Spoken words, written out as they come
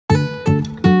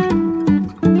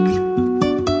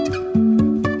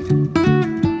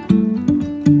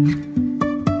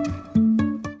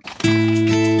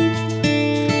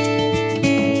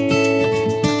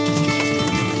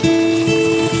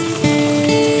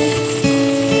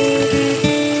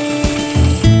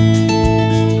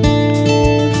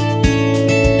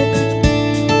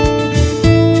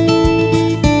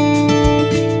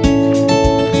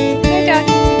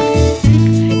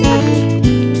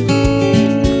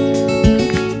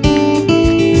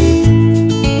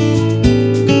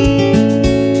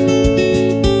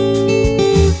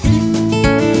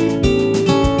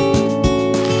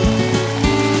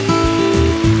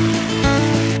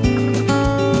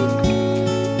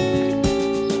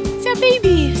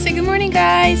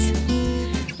guys.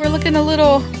 We're looking a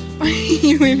little,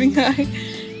 you waving hi?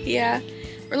 Yeah,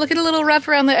 we're looking a little rough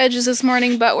around the edges this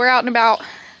morning, but we're out and about.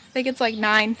 I think it's like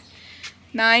 9,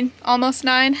 almost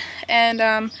 9. And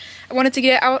I wanted to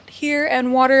get out here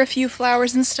and water a few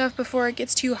flowers and stuff before it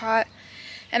gets too hot.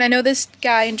 And I know this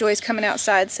guy enjoys coming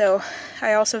outside, so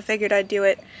I also figured I'd do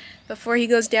it before he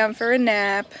goes down for a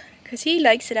nap, because he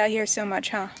likes it out here so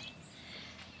much, huh?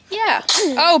 Yeah.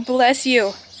 Oh, bless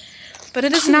you. But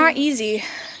it is not easy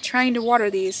trying to water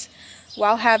these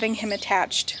while having him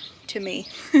attached to me.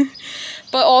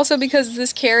 But also because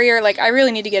this carrier, like, I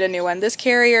really need to get a new one. This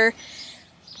carrier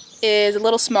is a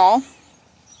little small.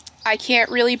 I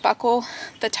can't really buckle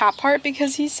the top part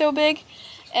because he's so big.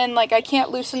 And, like, I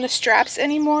can't loosen the straps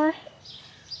any more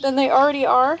than they already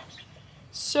are.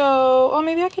 So, well,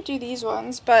 maybe I could do these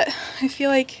ones, but I feel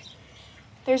like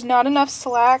there's not enough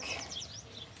slack.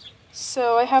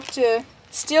 So I have to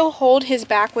still hold his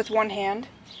back with one hand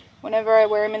whenever I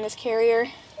wear him in this carrier.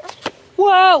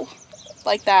 Whoa!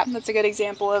 Like that. That's a good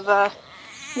example of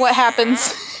what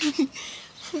happens.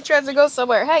 He tries to go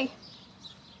somewhere. Hey,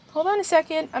 hold on a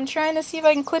second. I'm trying to see if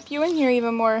I can clip you in here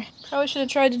even more. Probably should have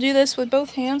tried to do this with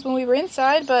both hands when we were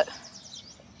inside, but,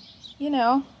 you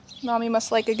know, Mommy must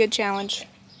like a good challenge.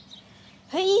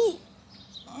 Hey!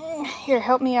 Here,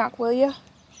 help me out, will you?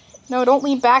 No, don't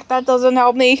lean back. That doesn't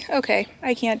help me. Okay,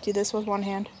 I can't do this with one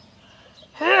hand.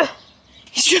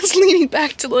 He's just leaning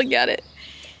back to look at it.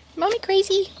 Mommy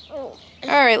crazy? Oh.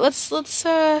 Alright, let's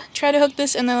try to hook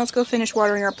this and then let's go finish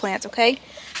watering our plants, okay?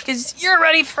 Because you're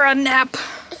ready for a nap.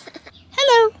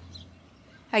 Hello!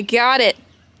 I got it.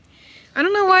 I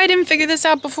don't know why I didn't figure this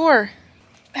out before.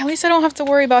 At least I don't have to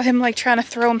worry about him, like, trying to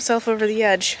throw himself over the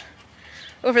edge.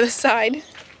 Over the side. You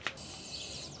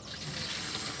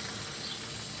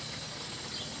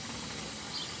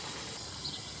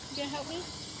gonna help me?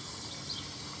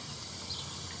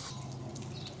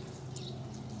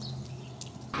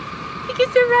 He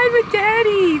gets to ride with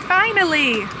Daddy,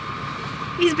 finally!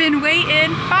 He's been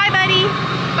waiting. Bye, buddy!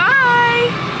 Bye!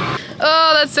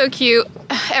 Oh, that's so cute.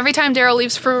 Every time Daryl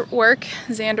leaves for work,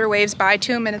 Xander waves bye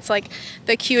to him, and it's like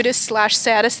the cutest /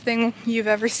 saddest thing you've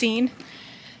ever seen.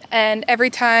 And every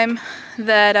time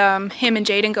that him and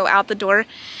Jaden go out the door,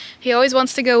 he always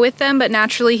wants to go with them, but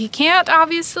naturally he can't,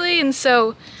 obviously, and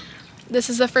so this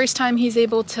is the first time he's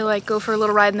able to, like, go for a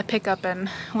little ride in the pickup. And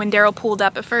when Daryl pulled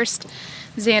up at first,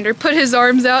 Xander put his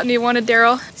arms out and he wanted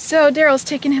Daryl. So Daryl's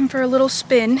taking him for a little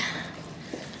spin,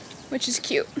 which is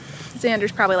cute.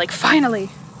 Xander's probably like, finally!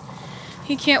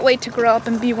 He can't wait to grow up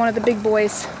and be one of the big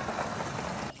boys.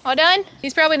 All done?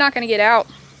 He's probably not gonna get out.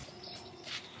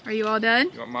 Are you all done?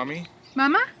 You want mommy?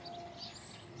 Mama?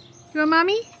 You want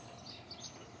mommy?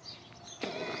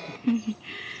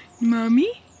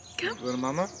 Mommy? Come. Little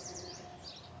mama?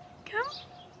 Come.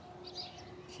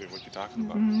 See what you're talking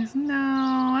about.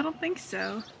 No, I don't think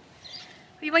so.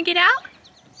 You want to get out?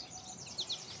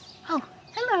 Oh,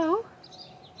 hello.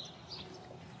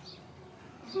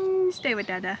 Stay with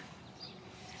Dada.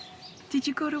 Did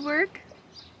you go to work?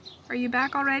 Are you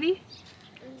back already?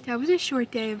 That was a short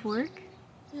day of work.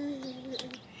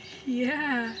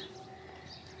 Yeah.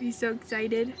 Are you so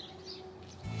excited?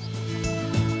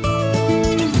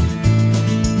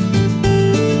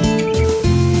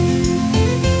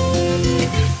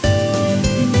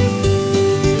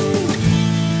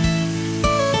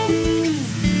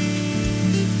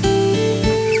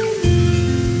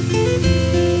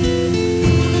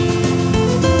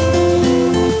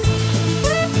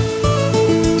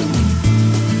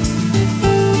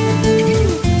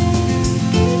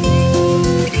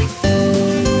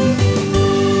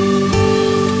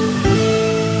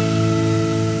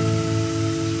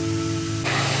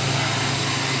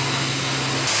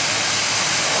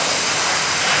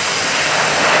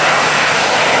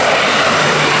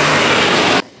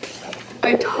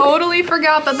 I totally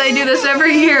forgot that they do this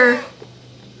every year.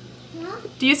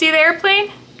 Do you see the airplane?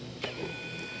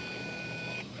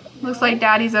 Looks like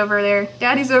Daddy's over there.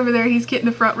 Daddy's over there, he's getting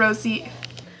the front row seat.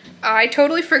 I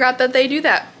totally forgot that they do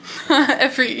that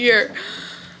every year.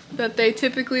 That they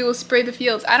typically will spray the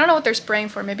fields. I don't know what they're spraying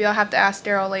for. Maybe I'll have to ask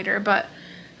Daryl later, but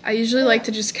I usually like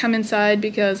to just come inside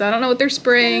because I don't know what they're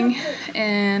spraying,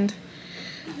 and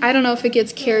I don't know if it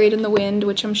gets carried in the wind,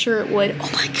 which I'm sure it would.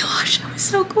 Oh my gosh, I was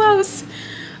so close.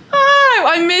 Ah,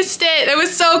 I missed it. It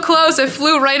was so close. It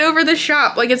flew right over the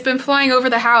shop. Like, it's been flying over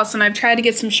the house, and I've tried to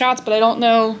get some shots, but I don't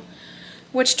know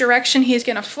which direction he's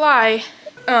gonna fly.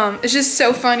 It's just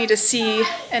so funny to see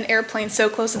an airplane so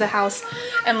close to the house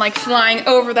and like flying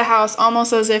over the house,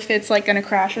 almost as if it's like gonna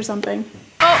crash or something.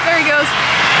 Oh, there he goes.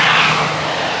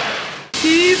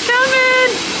 He's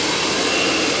coming!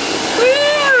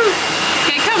 Woo!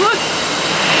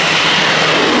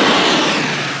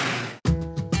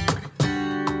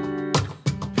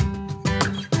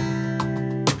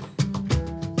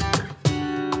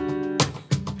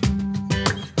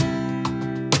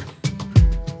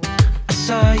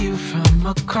 you from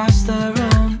across the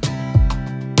room.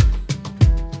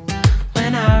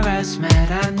 When our eyes met,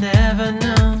 I never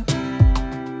knew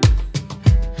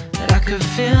that I could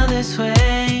feel this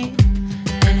way,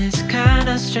 and it's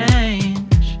kinda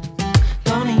strange.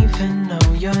 Don't even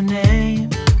know your name.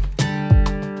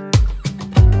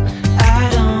 I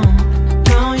don't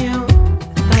know you,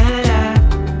 but I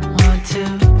want to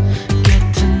get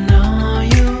to know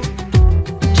you.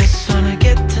 Just wanna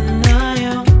get to know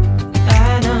you.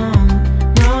 I don't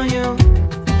know you,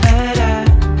 but I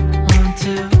want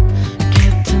to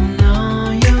get to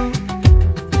know you.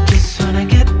 Just wanna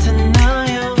get to know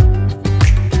you.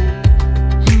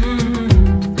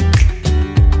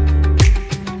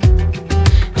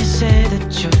 You say that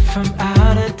you're from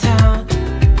out of town.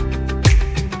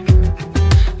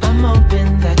 I'm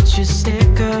hoping that you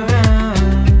stick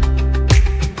around.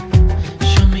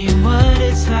 Show me what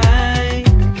it's like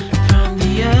from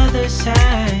the other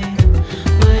side.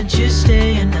 Would you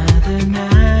stay another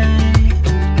night?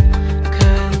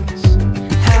 'Cause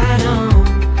I don't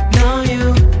know you,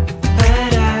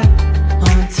 but I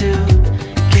want to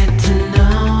get to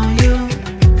know you.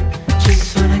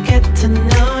 Just wanna get to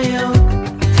know you.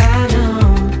 I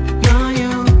don't know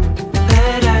you,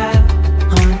 but I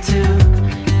want to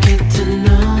get to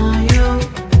know you.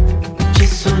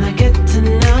 Just wanna get to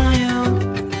know you.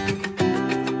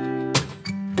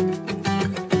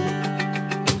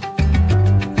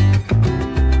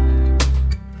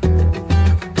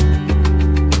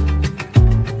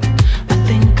 I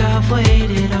think I've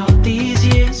waited all these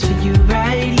years for you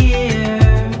right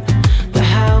here. But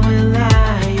how will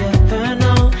I ever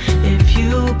know if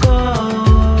you go?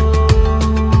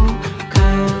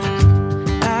 'Cause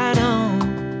I don't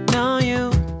know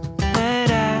you, but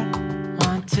I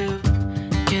want to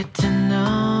get to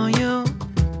know you.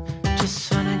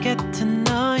 Just wanna get to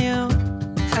know you.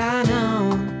 I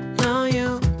don't know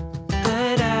you,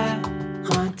 but I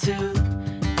want to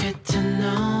get to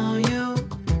know you.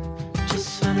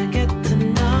 Just wanna get to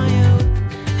know you.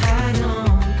 I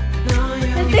don't know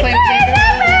you. Playing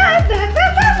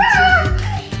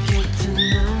Get to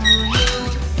know you.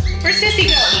 Where's Sissy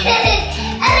go?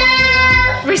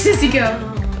 Where's Sissy go?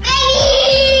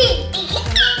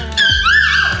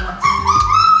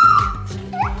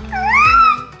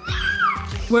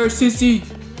 Where's Sissy?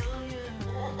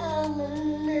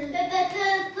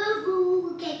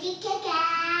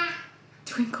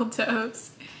 Twinkle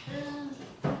toes.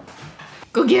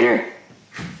 Go get her.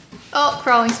 Oh,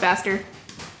 crawling's faster.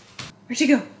 Where'd she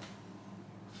go?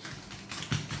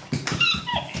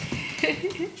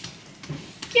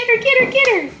 Get her, get her, get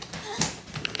her.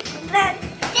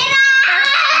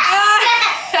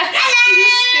 You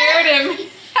scared him.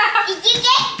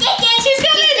 She's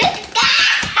coming.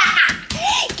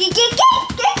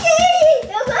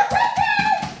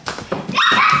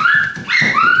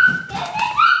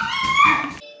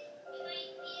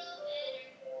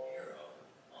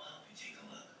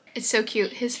 It's so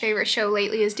cute. His favorite show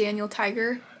lately is Daniel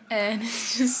Tiger, and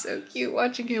it's just so cute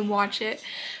watching him watch it.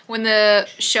 When the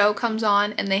show comes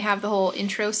on and they have the whole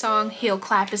intro song, he'll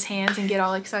clap his hands and get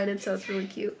all excited, so it's really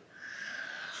cute.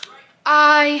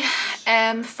 I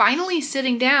am finally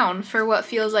sitting down for what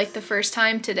feels like the first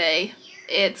time today.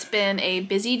 It's been a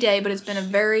busy day, but it's been a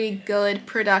very good,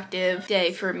 productive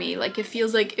day for me. Like it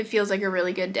feels like a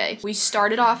really good day. We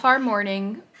started off our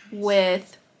morning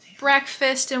with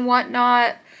breakfast and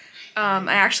whatnot.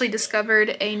 I actually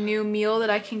discovered a new meal that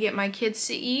I can get my kids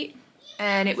to eat,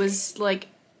 and it was like,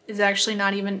 it's actually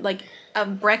not even like a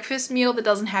breakfast meal that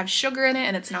doesn't have sugar in it,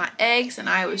 and it's not eggs, and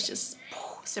I was just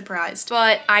surprised.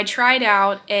 But I tried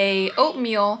out a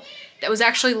oatmeal that was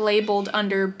actually labeled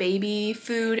under baby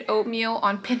food oatmeal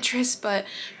on Pinterest, but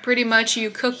pretty much you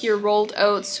cook your rolled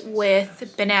oats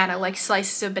with banana, like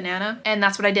slices of banana, and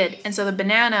that's what I did. And so the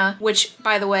banana, which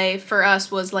by the way for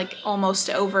us was like almost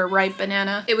overripe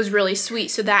banana, it was really sweet,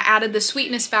 so that added the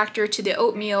sweetness factor to the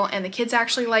oatmeal, and the kids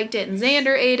actually liked it, and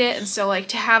Xander ate it. And so like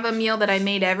to have a meal that I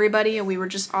made everybody and we were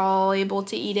just all able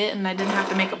to eat it, and I didn't have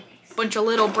to make a bunch of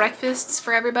little breakfasts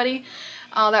for everybody,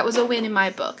 that was a win in my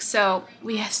book. So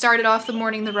we started off the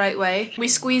morning the right way. We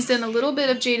squeezed in a little bit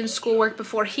of Jaden's schoolwork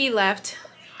before he left.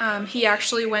 He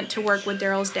actually went to work with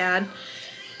Daryl's dad.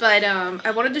 But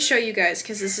I wanted to show you guys,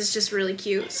 because this is just really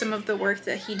cute, some of the work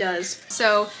that he does.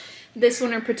 So this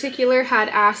one in particular had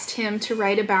asked him to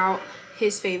write about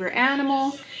his favorite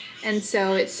animal. And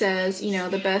so it says, you know,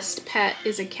 the best pet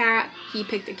is a cat. He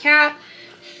picked a cat.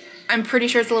 I'm pretty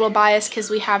sure it's a little biased because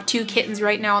we have 2 kittens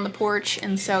right now on the porch,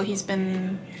 and so he's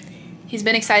been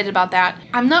excited about that.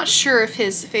 I'm not sure if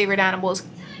his favorite animal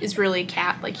is really a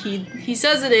cat. Like he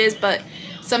says it is, but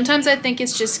sometimes I think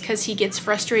it's just because he gets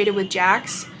frustrated with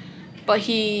Jax. but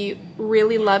he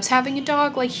really loves having a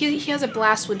dog. Like he has a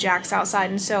blast with Jax outside,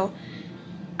 and so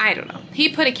I don't know. He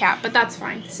put a cat, but that's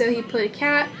fine. So he put a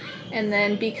cat, and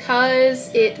then because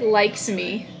it likes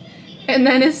me, and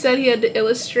then it said he had to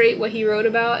illustrate what he wrote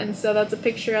about, and so that's a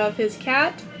picture of his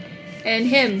cat and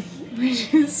him,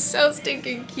 which is so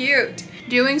stinking cute.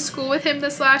 Doing school with him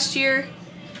this last year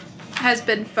has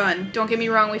been fun. Don't get me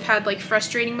wrong, we've had like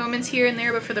frustrating moments here and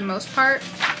there, but for the most part,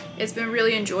 it's been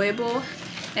really enjoyable,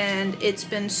 and it's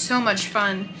been so much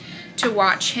fun to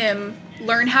watch him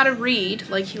learn how to read.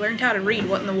 Like he learned how to read,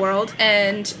 what in the world,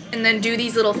 and then do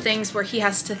these little things where he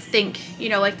has to think, you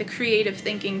know, like the creative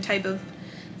thinking type of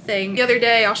thing. The other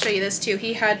day, I'll show you this too,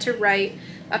 he had to write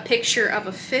a picture of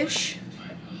a fish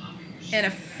and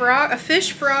a frog, a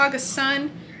fish, frog, a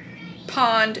sun,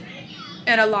 pond,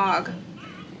 and a log.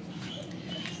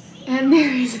 And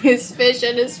there's his fish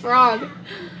and his frog,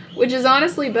 which is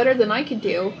honestly better than I could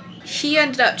do. He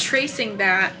ended up tracing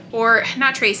that, or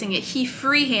not tracing it, he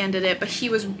freehanded it, but he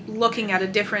was looking at a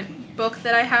different book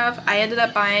that I have. I ended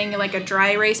up buying like a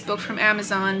dry erase book from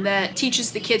Amazon that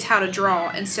teaches the kids how to draw,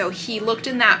 and so he looked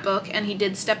in that book and he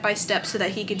did step by step so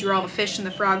that he could draw the fish and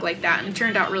the frog like that, and it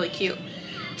turned out really cute.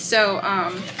 So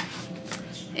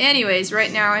anyways,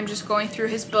 right now I'm just going through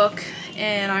his book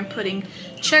and I'm putting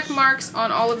check marks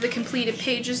on all of the completed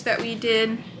pages that we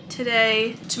did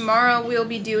today. Tomorrow we'll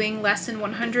be doing lesson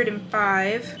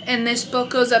 105, and this book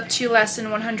goes up to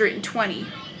lesson 120.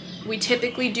 We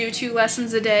typically do 2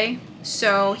 lessons a day,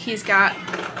 so he's got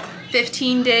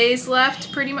 15 days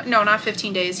left, pretty much. No, not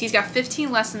 15 days. He's got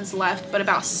 15 lessons left, but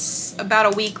about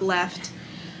a week left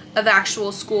of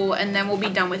actual school, and then we'll be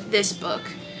done with this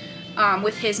book.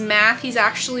 With his math, he's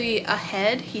actually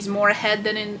ahead. He's more ahead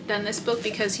than this book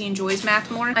because he enjoys math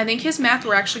more. I think his math,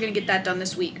 we're actually gonna get that done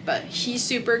this week, but he's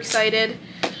super excited.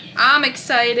 I'm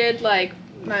excited, like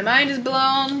my mind is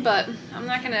blown, but I'm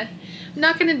not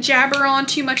gonna jabber on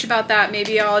too much about that.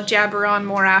 Maybe I'll jabber on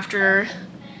more after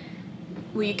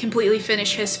we completely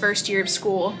finish his first year of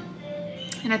school.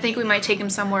 And I think we might take him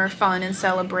somewhere fun and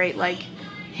celebrate like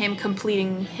him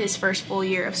completing his first full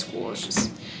year of school. It's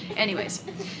just, anyways.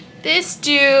 This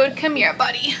dude, come here,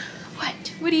 buddy.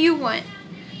 What? What do you want?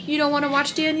 You don't want to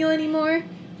watch Daniel anymore?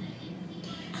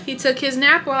 He took his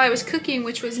nap while I was cooking,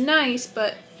 which was nice,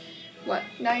 but what?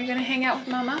 Now you're gonna hang out with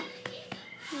Mama?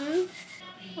 Hmm?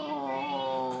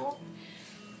 Oh.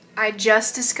 I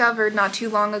just discovered not too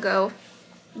long ago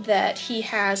that he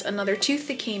has another tooth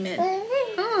that came in.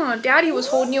 Oh, Daddy was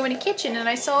holding you in the kitchen and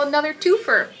I saw another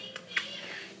toofer.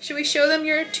 Should we show them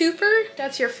your toofer?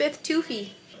 That's your 5th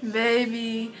toofy.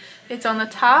 Baby, it's on the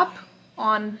top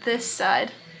on this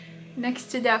side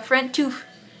next to that front tooth.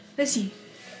 Let's see.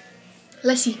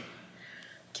 Let's see.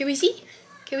 Can we see?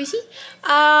 Can we see?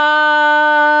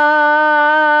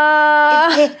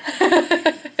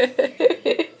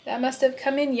 That must have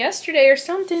come in yesterday or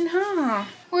something, huh?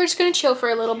 We're just gonna chill for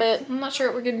a little bit. I'm not sure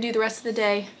what we're gonna do the rest of the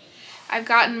day. I've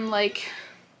gotten like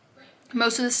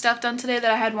most of the stuff done today that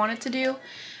I had wanted to do.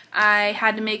 I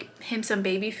had to make him some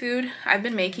baby food. I've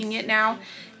been making it now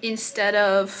instead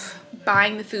of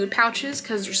buying the food pouches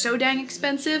because they're so dang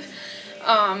expensive.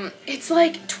 It's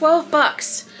like 12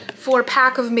 bucks for a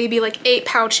pack of maybe like 8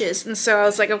 pouches, and so I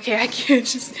was like, okay, I can't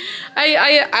just,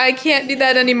 I can't do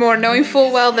that anymore, knowing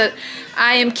full well that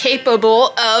I am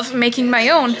capable of making my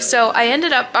own. So I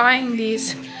ended up buying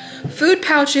these food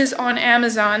pouches on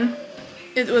Amazon.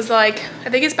 It was like, I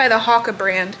think it's by the Hawka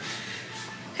brand.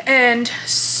 And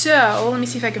so, let me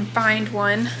see if I can find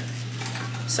one.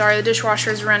 Sorry, the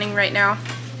dishwasher is running right now.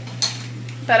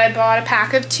 But I bought a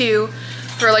pack of 2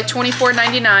 for like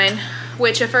 $24.99,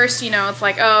 which at first, you know, it's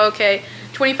like, oh, okay,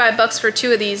 25 bucks for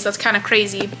 2 of these, that's kind of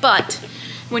crazy. But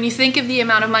when you think of the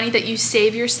amount of money that you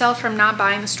save yourself from not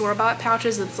buying the store-bought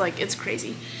pouches, it's like, it's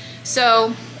crazy.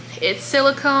 So, it's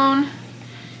silicone,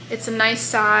 it's a nice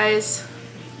size,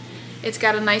 it's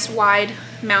got a nice wide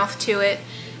mouth to it.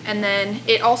 And then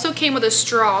it also came with a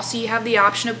straw, so you have the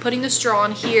option of putting the straw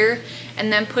in here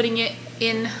and then putting it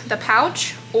in the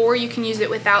pouch, or you can use it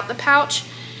without the pouch,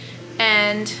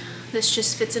 and this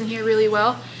just fits in here really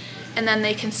well. And then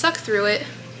they can suck through it,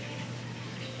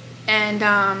 and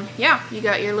yeah, you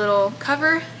got your little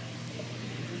cover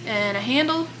and a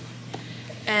handle.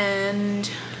 And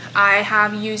I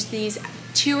have used these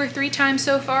 2 or 3 times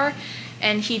so far,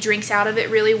 and he drinks out of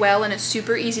it really well, and it's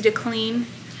super easy to clean.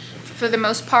 For the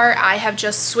most part, I have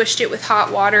just swished it with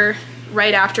hot water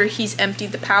right after he's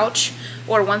emptied the pouch,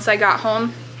 or once I got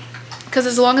home because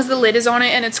as long as the lid is on it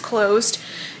and it's closed,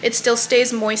 it still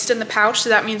stays moist in the pouch. So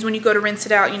that means when you go to rinse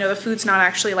it out, you know, the food's not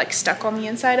actually like stuck on the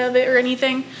inside of it or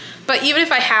anything. But even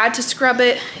if I had to scrub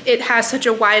it, it has such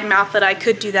a wide mouth that I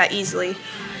could do that easily.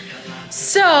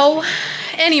 So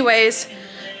anyways,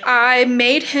 I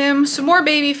made him some more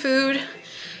baby food.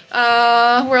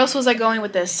 Where else was I going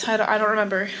with this? I don't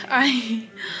remember. I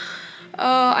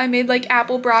made like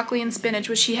apple, broccoli, and spinach,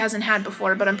 which he hasn't had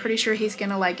before, but I'm pretty sure he's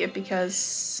gonna like it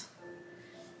because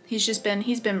he's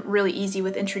been really easy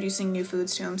with introducing new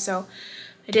foods to him. So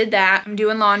I did that. I'm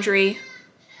doing laundry.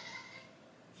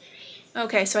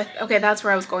 Okay, so okay, that's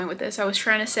where I was going with this. I was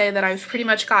trying to say that I've pretty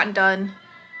much gotten done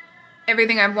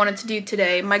everything I wanted to do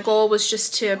today. My goal was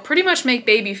just to pretty much make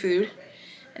baby food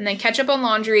and then catch up on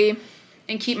laundry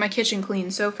and keep my kitchen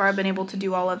clean. So far I've been able to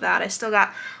do all of that. I still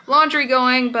got laundry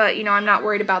going, but you know, I'm not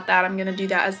worried about that. I'm gonna do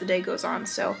that as the day goes on.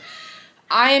 So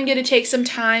I am gonna take some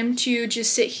time to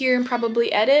just sit here and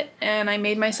probably edit, and I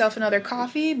made myself another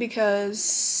coffee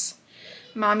because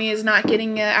mommy is not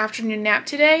getting an afternoon nap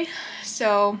today.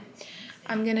 So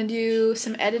I'm gonna do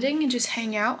some editing and just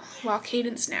hang out while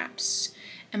Cadence naps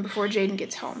and before Jaden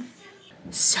gets home.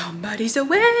 Somebody's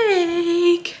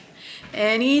awake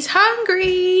and he's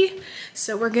hungry.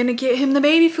 So we're gonna get him the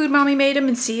baby food mommy made him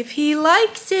and see if he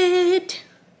likes it.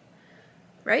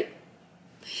 Right?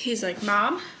 He's like,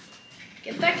 Mom,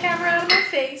 get that camera out of my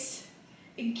face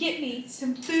and get me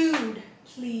some food,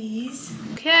 please.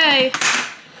 Okay,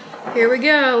 here we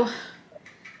go.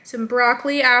 Some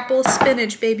broccoli, apple,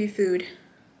 spinach baby food.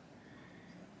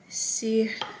 Let's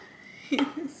see.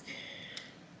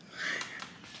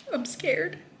 I'm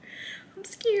scared. I'm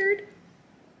scared.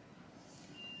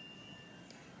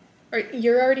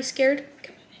 You're already scared?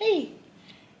 Come on, hey.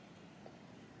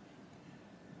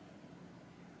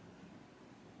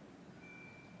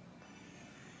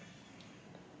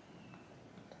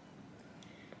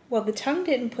 Well, the tongue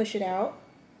didn't push it out.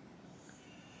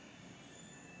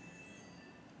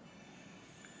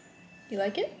 You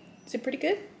like it? Is it pretty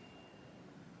good?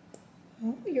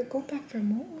 Oh, you're going back for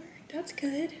more. That's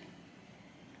good.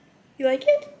 You like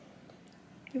it?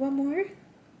 You want more?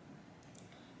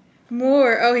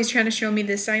 More. Oh, he's trying to show me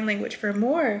the sign language for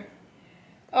more.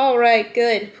 All right,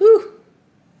 good. Whew.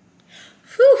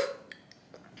 Whew.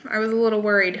 I was a little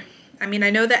worried. I mean, I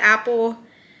know the apple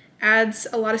adds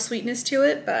a lot of sweetness to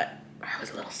it, but I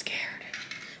was a little scared.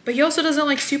 But he also doesn't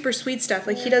like super sweet stuff.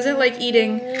 Like, he doesn't like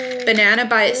eating banana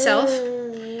by itself,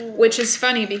 which is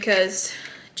funny because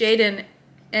Jaden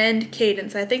and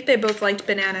Cadence, I think they both liked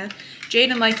banana.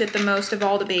 Jaden liked it the most of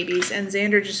all the babies, and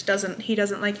Xander just doesn't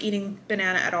like eating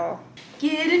banana at all.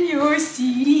 Get in your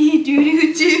seat,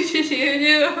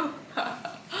 do-do-do-do-do-do.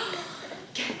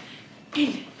 Get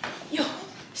in your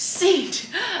seat.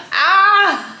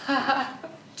 Ah!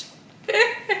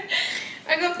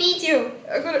 I'm gonna feed you.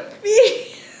 I'm gonna feed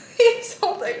you. He's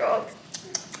holding on.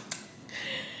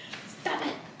 Stop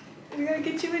it. We gotta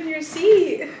get you in your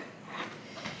seat.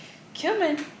 Come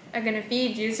on. I'm gonna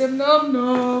feed you some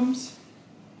num-nums.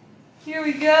 Here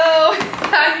we go.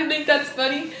 How do you think that's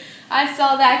funny? I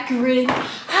saw that grin.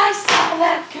 I saw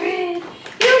that grin.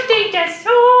 You think that's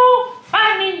so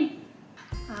funny?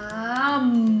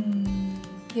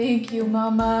 Thank you,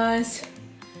 mamas.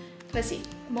 Let's see.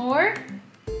 More?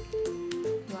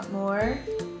 You want more?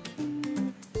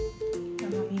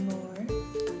 Want mommy more?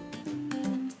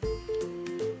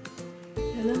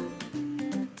 Hello?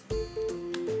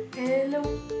 Hello?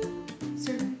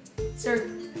 Sir? Sir?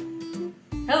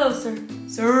 Hello, sir.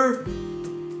 Sir?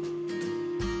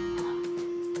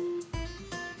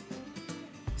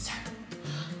 Sir?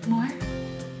 More?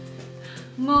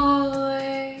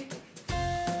 More?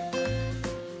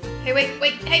 Hey,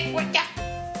 wait, hey, what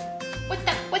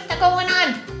the going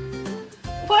on?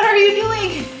 What are you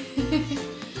doing?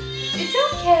 It's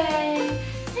okay.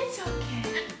 It's okay.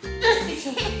 It's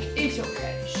okay. It's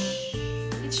okay. Shh.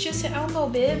 It's just Elmo,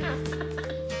 babe.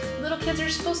 Little kids are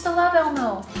supposed to love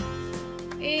Elmo.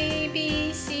 A,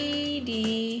 B, C,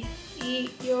 D.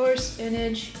 Eat your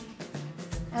spinach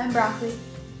and broccoli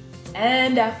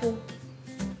and apple.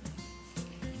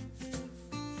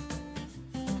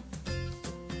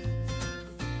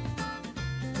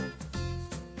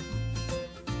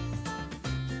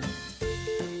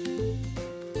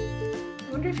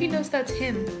 I wonder if he knows that's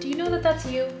him. Do you know that that's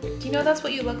you? Do you know that's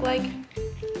what you look like?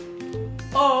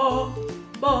 Oh,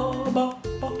 ba ba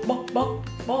ba ba ba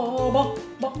ba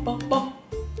ba ba ba.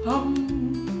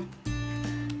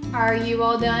 Are you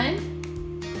all done?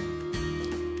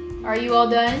 Are you all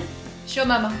done? Show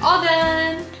mama. All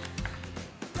done.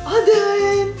 All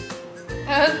done.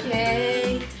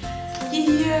 Okay.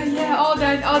 Yeah, all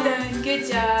done, all done. Good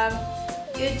job.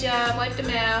 Good job. Wipe the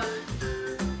mouth.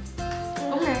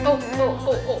 Okay.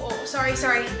 Oh. Sorry.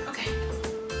 Okay.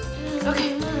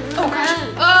 Oh gosh.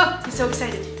 Oh, he's so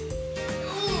excited.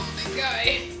 Oh, big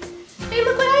guy. Hey,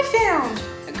 look what I found.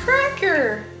 A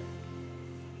cracker.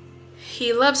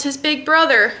 He loves his big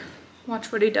brother.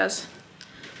 Watch what he does.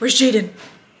 Where's Jaden?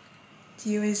 Do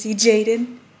you want to see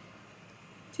Jaden?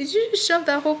 Did you just shove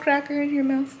that whole cracker in your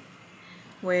mouth?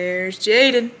 Where's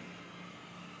Jaden?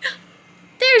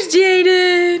 There's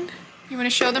Jaden. You want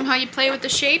to show them how you play with the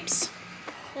shapes?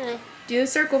 Do the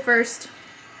circle first.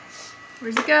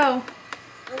 Where's it go?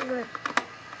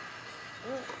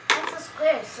 That's a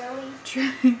square, silly.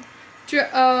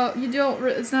 You don't.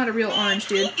 It's not a real orange,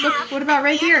 dude. Look. What about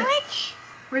right here?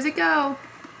 Where's it go?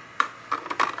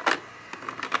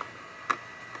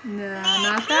 No,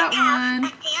 not that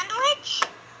one.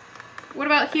 What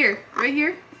about here? Right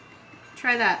here?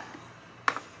 Try that.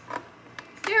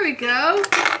 There we go.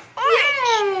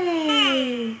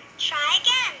 Yay! Try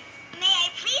again. May I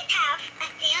please have a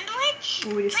sandwich?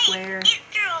 Ooh, a square. It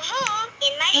threw a hole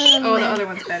in my shape. Oh, the other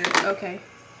one's better. Okay.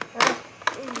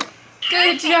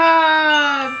 Good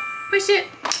job. Push it.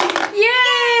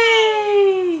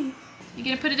 Yay! You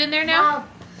gonna put it in there now? Mom,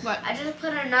 What? I just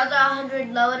put another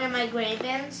 100 load in my grain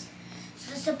bins.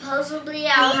 So supposedly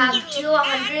I'll have 2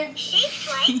 100s.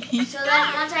 So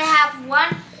then once I have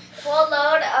one full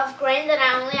load of grain, then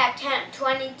I only have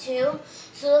 22.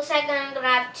 So it looks like I'm gonna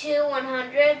have 2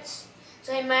 100s.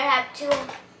 So I might have 2.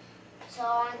 So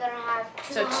I'm gonna have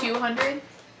 2. So 200?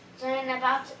 So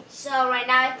right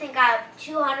now I think I have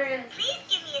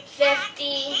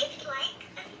 250.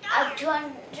 I have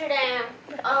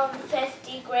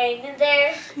 250 grain in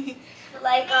there.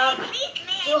 like I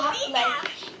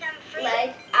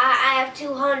have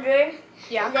 200.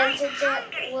 Yeah. And then since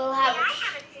we'll have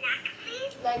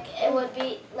it would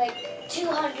be like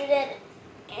 200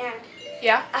 and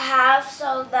Yeah. a half.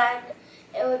 So then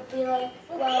it would be like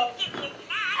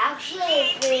actually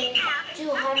it'd be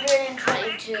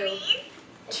 222.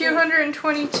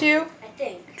 222? I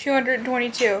think.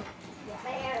 222.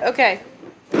 Okay.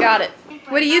 Got it.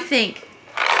 What do you think?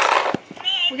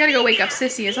 We gotta go wake up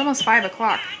Sissy. It's almost 5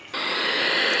 o'clock.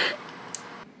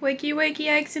 Wakey, wakey,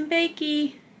 eggs and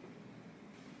bakey.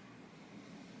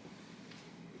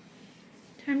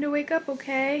 Time to wake up,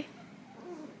 okay?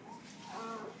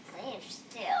 Sleep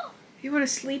still. You wanna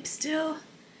sleep still?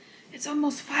 It's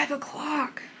almost 5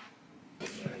 o'clock.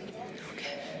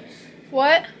 Okay.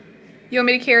 What? You want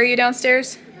me to carry you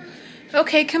downstairs?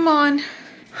 Okay, come on.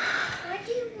 Why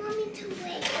do you want me to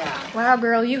wake up? Wow,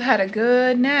 girl, you had a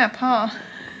good nap, huh?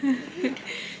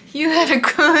 You had a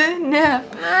good nap.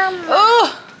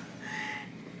 Oh!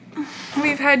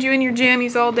 We've had you in your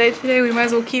jammies all day today. We might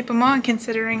as well keep them on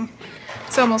considering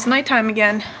it's almost nighttime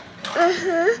again.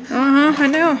 I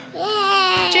know.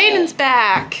 Yay! Jaden's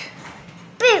back.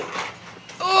 Boop.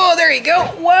 Oh, there you go.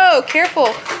 Whoa,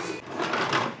 careful.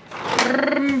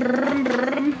 Brum, brum,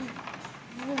 brum.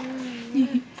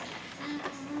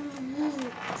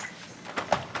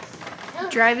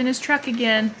 Driving his truck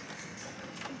again.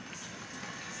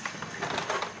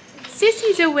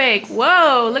 Sissy's awake.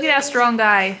 Whoa, look at that strong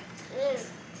guy.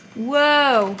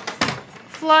 Whoa.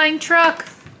 Flying truck.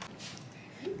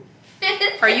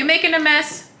 Are you making a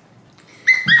mess?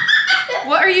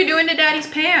 What are you doing to Daddy's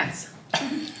pants?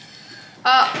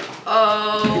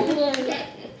 Uh-oh.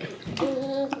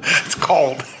 It's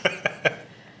cold.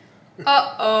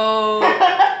 Uh-oh.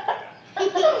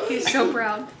 He's so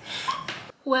proud.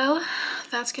 Well,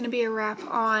 that's gonna be a wrap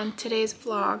on today's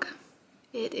vlog.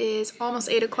 It is almost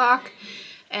 8 o'clock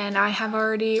and I have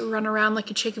already run around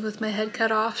like a chicken with my head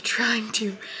cut off trying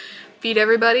to feed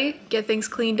everybody, get things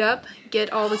cleaned up,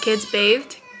 get all the kids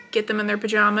bathed, get them in their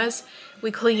pajamas.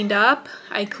 We cleaned up.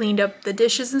 I cleaned up the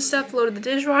dishes and stuff, loaded the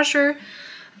dishwasher,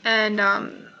 and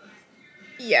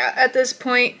yeah, at this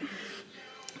point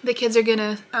the kids are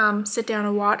gonna sit down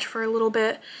and watch for a little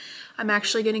bit. I'm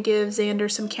actually gonna give Xander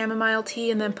some chamomile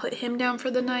tea and then put him down for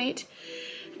the night,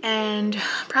 and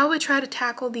probably try to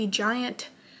tackle the giant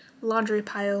laundry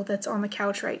pile that's on the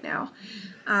couch right now.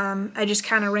 I just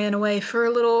kind of ran away for a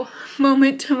little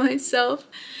moment to myself,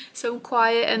 so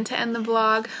quiet, and to end the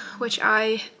vlog, which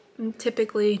I am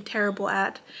typically terrible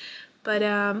at, but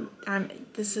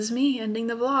this is me ending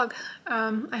the vlog.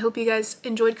 I hope you guys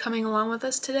enjoyed coming along with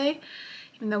us today,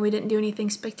 even though we didn't do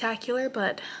anything spectacular,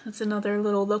 but that's another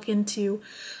little look into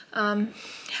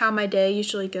how my day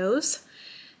usually goes.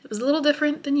 It was a little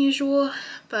different than usual,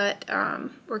 but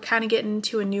we're kind of getting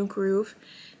into a new groove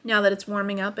now that it's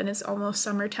warming up and it's almost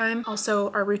summertime.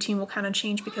 Also, our routine will kind of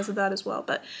change because of that as well.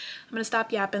 But I'm gonna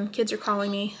stop yapping. Kids are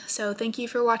calling me. So thank you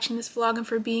for watching this vlog and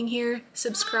for being here.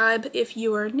 Subscribe if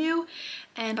you are new,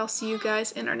 and I'll see you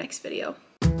guys in our next video.